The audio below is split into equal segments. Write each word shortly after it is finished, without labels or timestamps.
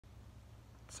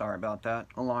Sorry about that.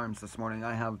 Alarms this morning.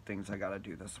 I have things I gotta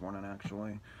do this morning,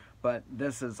 actually. But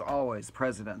this is always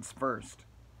presidents first,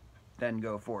 then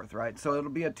go forth, right? So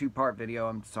it'll be a two-part video.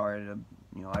 I'm sorry to,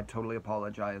 I totally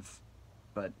apologize.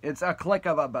 But it's a click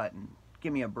of a button.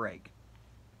 Give me a break.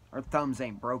 Our thumbs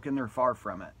ain't broken. They're far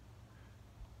from it.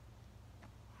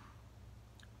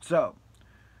 So,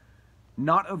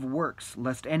 not of works,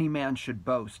 lest any man should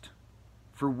boast.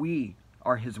 For we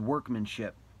are his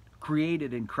workmanship,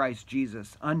 created in Christ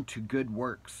Jesus unto good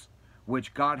works,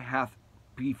 which God hath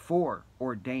before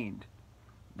ordained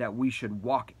that we should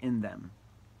walk in them.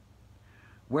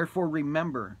 Wherefore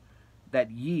remember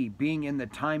that ye, being in the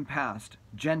time past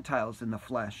Gentiles in the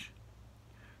flesh,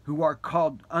 who are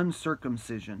called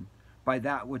uncircumcision by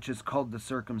that which is called the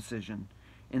circumcision,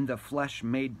 in the flesh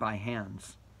made by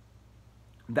hands,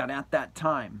 that at that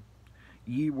time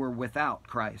ye were without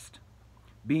Christ,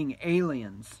 being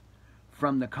aliens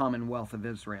from the commonwealth of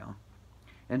Israel,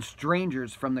 and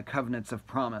strangers from the covenants of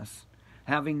promise,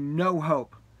 having no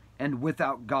hope, and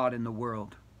without God in the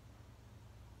world.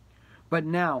 But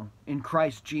now, in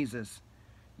Christ Jesus,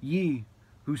 ye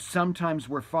who sometimes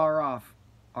were far off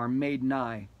are made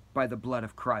nigh by the blood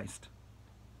of Christ.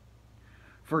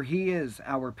 For he is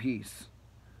our peace,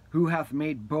 who hath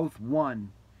made both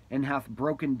one, and hath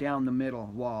broken down the middle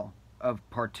wall of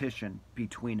partition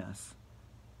between us.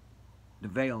 The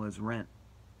veil is rent.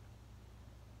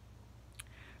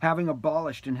 Having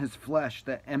abolished in his flesh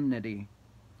the enmity,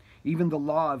 even the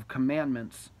law of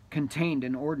commandments contained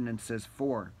in ordinances,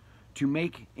 for to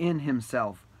make in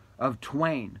himself of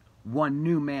twain one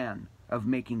new man, of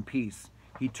making peace.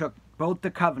 He took both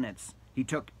the covenants. He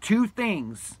took two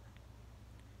things,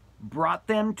 brought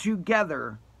them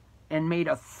together, and made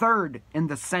a third in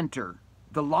the center.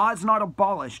 The law is not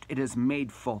abolished, it is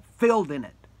made fulfilled in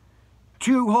it.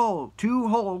 Two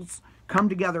holes come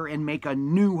together and make a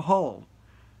new whole.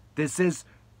 This is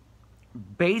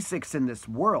basics in this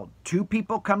world. Two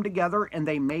people come together and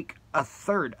they make a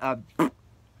third.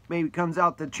 Maybe comes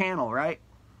out the channel, right?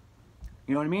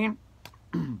 You know what I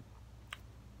mean?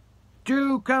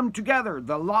 Two come together.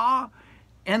 The law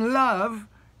and love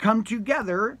come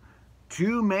together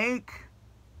to make...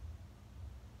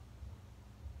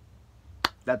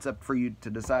 That's up for you to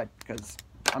decide, because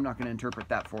I'm not going to interpret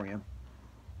that for you.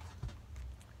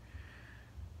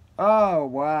 Oh,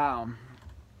 wow.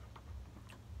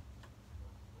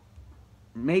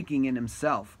 Making in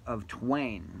himself of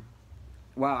twain.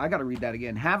 Wow, I got to read that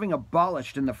again. Having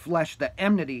abolished in the flesh the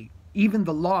enmity, even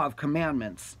the law of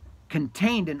commandments,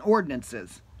 contained in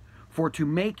ordinances, for to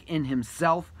make in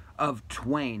himself of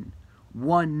twain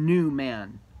one new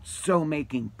man, so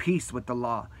making peace with the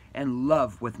law and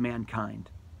love with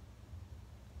mankind.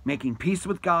 Making peace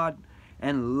with God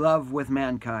and love with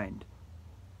mankind.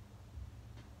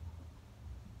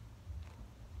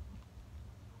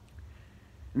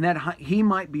 And that he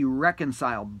might be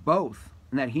reconciled both,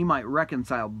 and that he might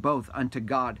reconcile both unto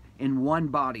God in one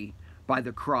body by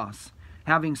the cross,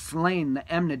 having slain the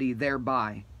enmity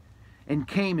thereby, and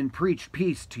came and preached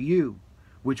peace to you,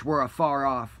 which were afar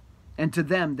off, and to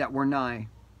them that were nigh.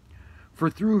 For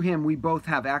through him we both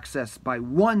have access by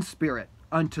one Spirit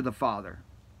unto the Father.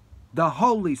 The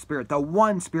Holy Spirit, the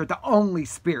one Spirit, the only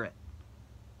Spirit.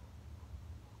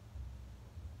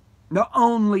 The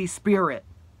only Spirit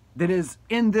that is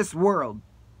in this world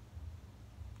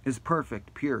is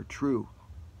perfect, pure, true,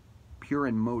 pure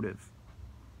in motive.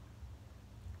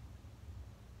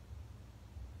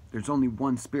 There's only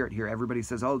one Spirit here. Everybody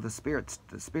says, oh, the spirits,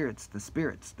 the spirits, the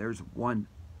spirits. There's one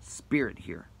Spirit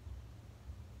here.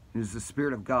 It is the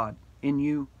Spirit of God in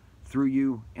you, through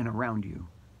you, and around you.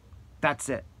 That's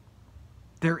it.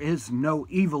 There is no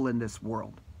evil in this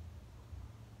world.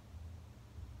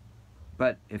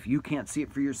 But if you can't see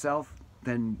it for yourself,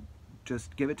 then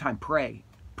just give it time. Pray.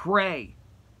 Pray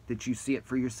that you see it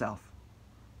for yourself.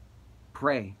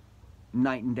 Pray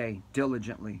night and day,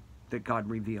 diligently, that God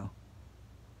reveal.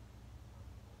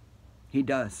 He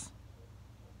does.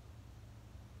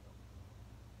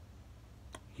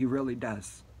 He really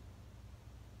does.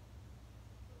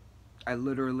 I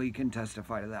literally can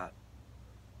testify to that.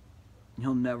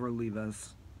 He'll never leave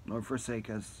us nor forsake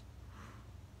us.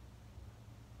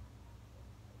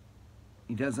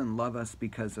 He doesn't love us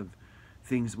because of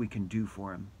things we can do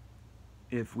for him.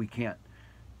 If we can't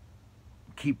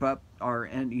keep up our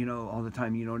end, all the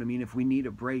time, you know what I mean? If we need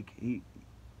a break,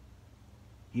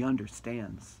 he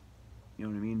understands. You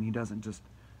know what I mean? He doesn't just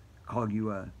call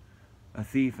you a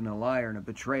thief and a liar and a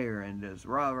betrayer and just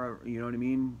rah, rah, you know what I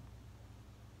mean?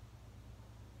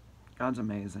 God's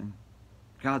amazing.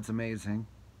 God's amazing.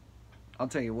 I'll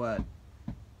tell you what.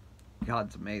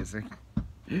 God's amazing.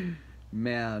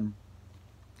 Man.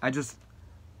 I just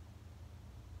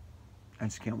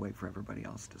can't wait for everybody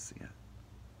else to see it.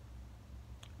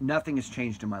 Nothing has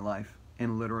changed in my life,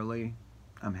 and literally,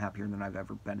 I'm happier than I've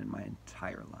ever been in my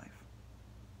entire life.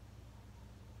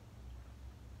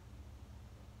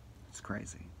 It's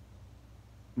crazy.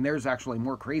 And there's actually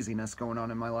more craziness going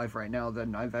on in my life right now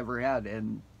than I've ever had,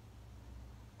 and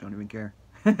don't even care.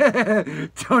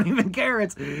 Don't even care.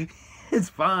 It's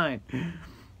fine.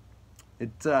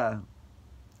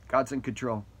 God's in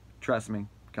control. Trust me,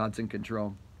 God's in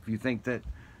control. If you think that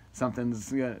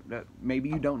something's maybe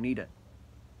you don't need it,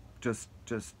 just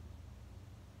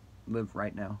live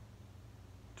right now.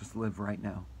 Just live right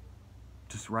now.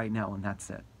 Just right now, and that's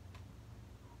it.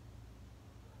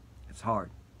 It's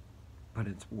hard, but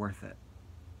it's worth it.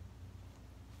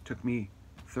 Took me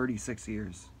 36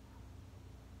 years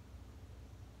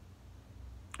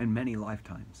and many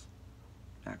lifetimes,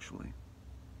 actually,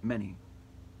 many,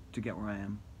 to get where I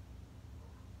am.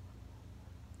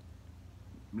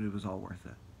 But it was all worth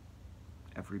it.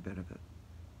 Every bit of it.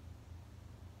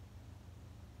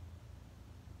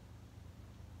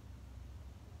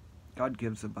 God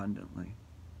gives abundantly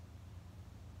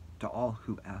to all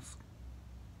who ask.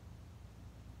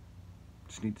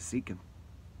 Just need to seek Him.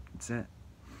 That's it.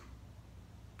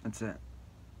 That's it.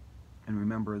 And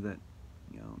remember that,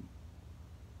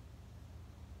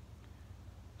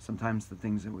 sometimes the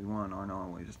things that we want aren't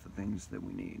always the things that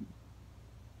we need.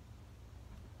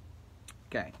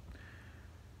 Okay.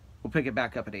 We'll pick it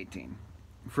back up at 18.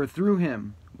 For through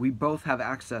Him we both have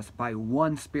access by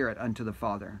one Spirit unto the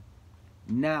Father.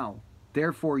 Now,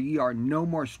 therefore ye are no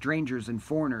more strangers and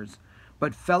foreigners,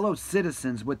 but fellow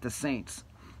citizens with the saints,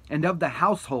 and of the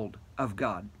household of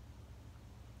God.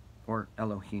 Or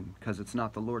Elohim, because it's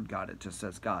not the Lord God, it just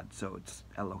says God, so it's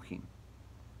Elohim.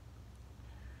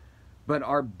 But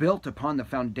are built upon the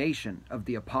foundation of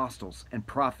the apostles and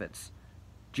prophets,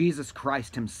 Jesus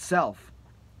Christ Himself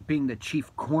being the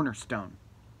chief cornerstone,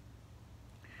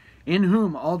 in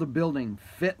whom all the building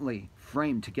fitly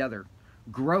framed together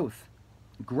groweth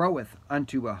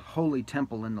unto a holy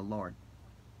temple in the Lord.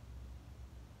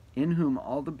 In whom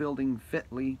all the building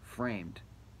fitly framed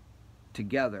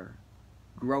together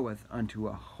groweth unto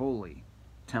a holy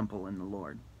temple in the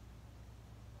Lord.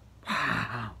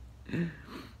 Wow.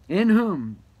 In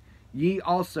whom ye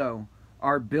also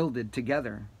are builded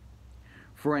together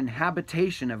for an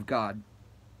habitation of God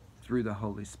through the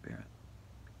Holy Spirit.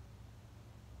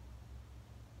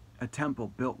 A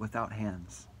temple built without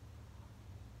hands,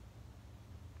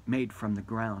 made from the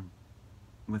ground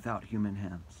without human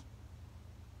hands,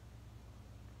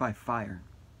 by fire,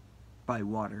 by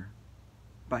water,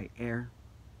 by air,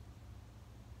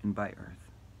 and by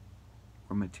earth,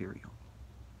 or material.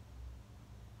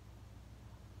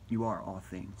 You are all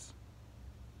things.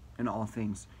 In all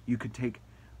things, you could take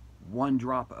one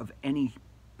drop of any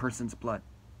person's blood,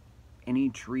 any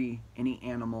tree, any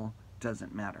animal,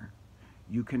 doesn't matter.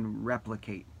 You can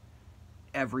replicate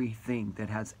everything that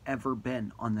has ever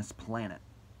been on this planet,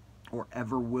 or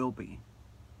ever will be,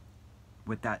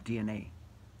 with that DNA.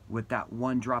 With that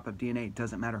one drop of DNA, it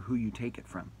doesn't matter who you take it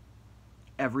from.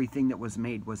 Everything that was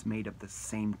made of the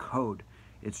same code.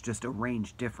 It's just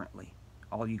arranged differently.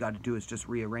 All you got to do is just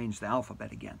rearrange the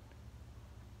alphabet again.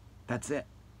 That's it.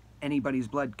 Anybody's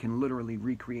blood can literally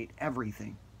recreate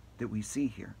everything that we see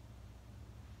here.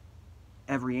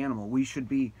 Every animal. We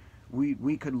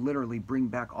could literally bring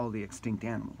back all the extinct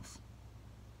animals.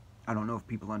 I don't know if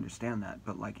people understand that,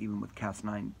 but like even with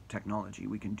Cas9 technology,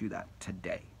 we can do that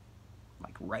today.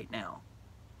 Like right now.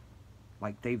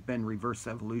 Like they've been reverse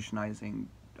evolutionizing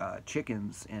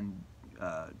chickens and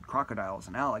crocodiles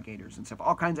and alligators and stuff,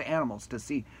 all kinds of animals to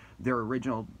see their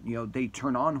original, they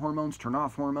turn on hormones, turn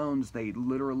off hormones. They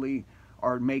literally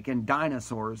are making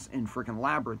dinosaurs in freaking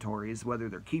laboratories, whether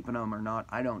they're keeping them or not.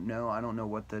 I don't know. I don't know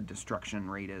what the destruction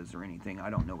rate is or anything.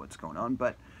 I don't know what's going on,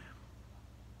 but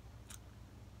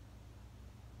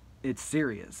it's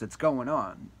serious. It's going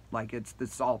on. Like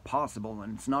it's all possible,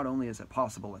 and it's not only is it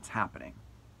possible, it's happening.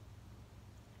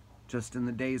 Just in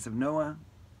the days of Noah,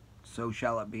 so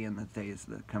shall it be in the days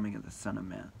of the coming of the Son of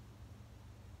Man.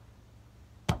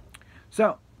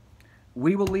 So,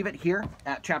 we will leave it here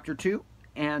at chapter 2.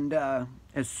 And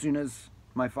as soon as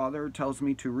my father tells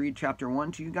me to read chapter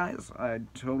 1 to you guys, I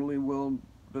totally will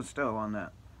bestow on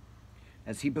that.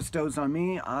 As he bestows on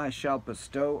me, I shall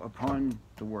bestow upon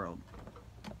the world.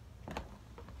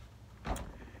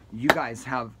 You guys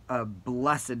have a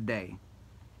blessed day.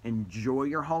 Enjoy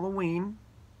your Halloween.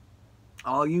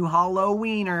 All you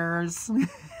Halloweeners.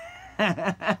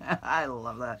 I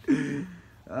love that.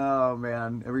 Oh,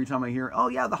 man. Every time I hear, oh,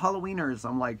 yeah, the Halloweeners,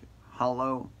 I'm like,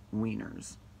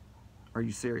 Halloweeners. Are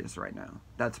you serious right now?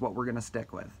 That's what we're going to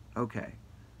stick with. Okay.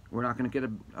 We're not going to get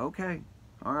a... Okay.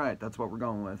 All right. That's what we're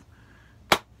going with.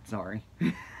 Sorry.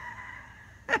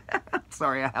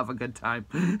 Sorry, I have a good time.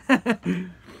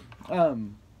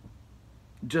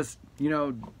 Just, you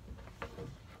know...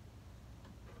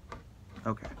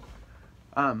 Okay.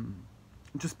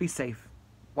 Just be safe.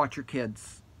 Watch your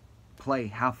kids. Play.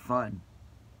 Have fun.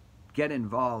 Get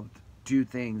involved. Do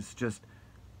things. Just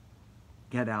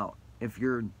get out. If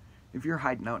you're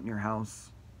hiding out in your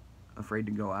house, afraid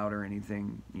to go out or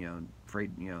anything, you know,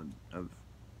 afraid, you know, of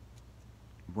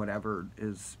whatever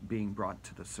is being brought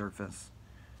to the surface,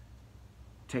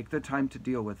 take the time to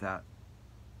deal with that.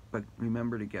 But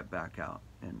remember to get back out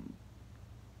and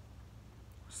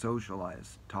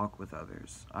socialize, talk with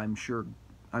others. I'm sure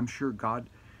God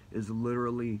is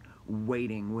literally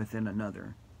waiting within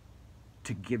another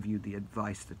to give you the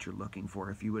advice that you're looking for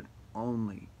if you would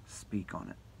only speak on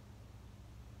it.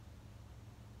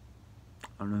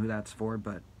 I don't know who that's for,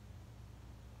 but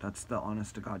that's the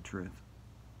honest to God truth.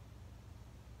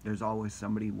 There's always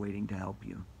somebody waiting to help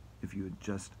you if you would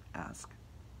just ask.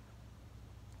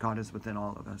 God is within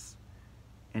all of us,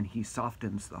 and He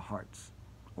softens the hearts,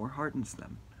 or hardens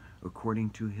them,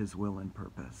 according to His will and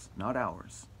purpose, not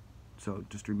ours. So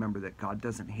just remember that God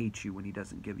doesn't hate you when He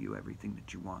doesn't give you everything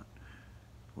that you want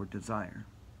or desire.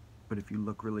 But if you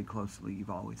look really closely,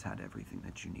 you've always had everything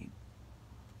that you need.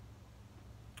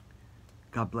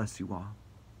 God bless you all,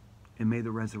 and may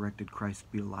the resurrected Christ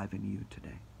be alive in you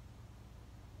today.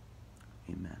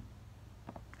 Amen.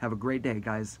 Have a great day,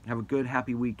 guys. Have a good,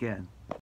 happy weekend.